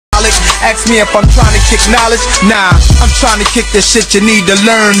Ask me if I'm trying to kick knowledge. Nah, I'm trying to kick the shit you need to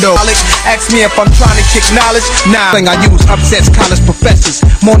learn though. Ask me if I'm trying to kick knowledge. Nah, I use upsets college professors.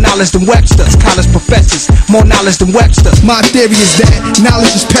 More knowledge than Webster's. College professors. More knowledge than Webster's. My theory is that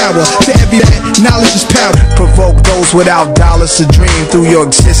knowledge is power. To every that knowledge is power. Provoke those without dollars to dream through your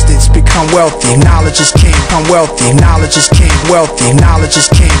existence. Become wealthy. Knowledge is king. I'm wealthy. Knowledge is king. Wealthy. Knowledge is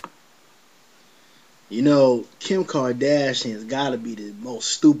king. You know, Kim Kardashian's gotta be the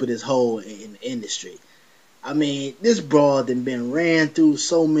most stupidest hoe in the industry. I mean, this broad done been ran through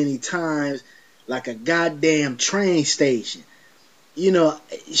so many times like a goddamn train station. You know,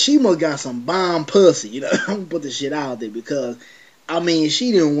 she must got some bomb pussy. You know, I'm gonna put this shit out there because, I mean,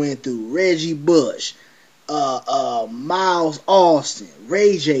 she done went through Reggie Bush, Miles Austin,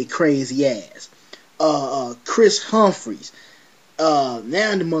 Ray J crazy ass, Chris Humphries. Now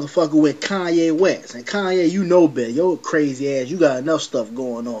the motherfucker with Kanye West. And Kanye, you know better. Yo crazy ass, you got enough stuff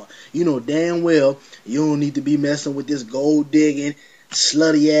going on. You know damn well you don't need to be messing with this gold digging,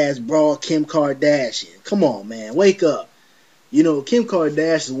 slutty ass broad Kim Kardashian. Come on, man, wake up. You know, Kim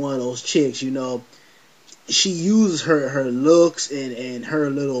Kardashian is one of those chicks, you know, she uses her looks and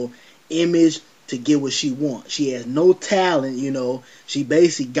her little image to get what she wants. She has no talent, you know. She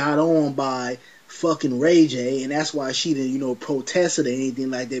basically got on by fucking Ray J, and that's why she didn't, you know, protested or anything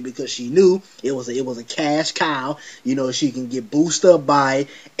like that, because she knew it was a cash cow. You know, she can get boosted up by it,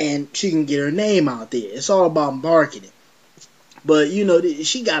 and she can get her name out there. It's all about marketing. But you know,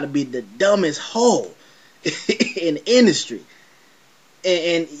 she got to be the dumbest hoe in the industry,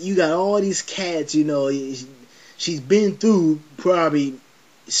 and you got all these cats. You know, she's been through probably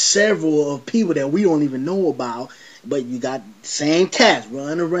several of people that we don't even know about. But you got the same cats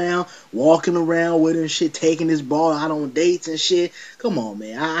running around, walking around with her and shit, taking this ball out on dates and shit. Come on,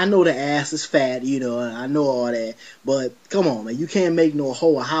 man. I know the ass is fat, you know, I know all that. But come on, man. You can't make no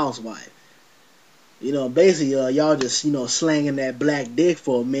hoe a housewife. You know, basically, y'all just, you know, slanging that black dick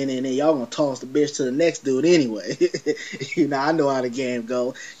for a minute, and then y'all gonna toss the bitch to the next dude anyway. You know, I know how the game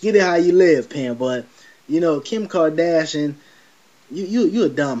go. Get it how you live, Pam. But, you know, Kim Kardashian, you a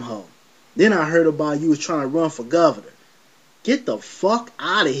dumb hoe. Then I heard about you was trying to run for governor. Get the fuck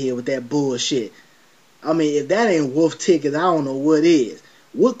out of here with that bullshit. I mean, if that ain't wolf tickets, I don't know what is.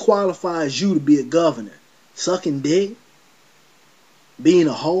 What qualifies you to be a governor? Sucking dick? Being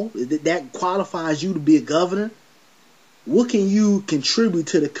a hoe? That qualifies you to be a governor? What can you contribute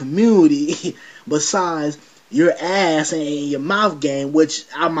to the community besides your ass and your mouth game, which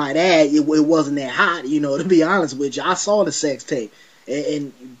I might add, it wasn't that hot, you know, to be honest with you. I saw the sex tape.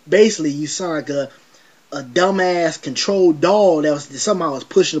 And basically, you sound like a dumbass controlled doll that was somehow was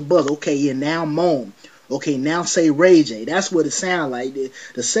pushing the buzzer. Okay, yeah, now moan. Okay, now say Ray J. That's what it sounded like.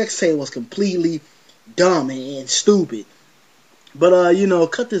 The sex tape was completely dumb and stupid. But you know,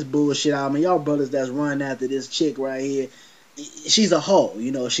 cut this bullshit out, man. Y'all brothers that's running after this chick right here, she's a hoe.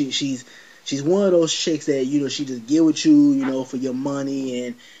 You know, she's one of those chicks that, you know, she just get with you, you know, for your money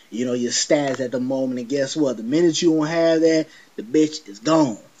and, you know, your stats at the moment. And guess what? The minute you don't have that, the bitch is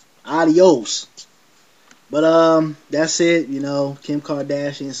gone. Adios. But that's it. You know, Kim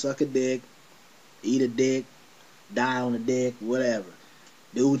Kardashian, suck a dick, eat a dick, die on a dick, whatever.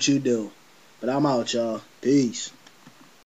 Do what you do. But I'm out, y'all. Peace.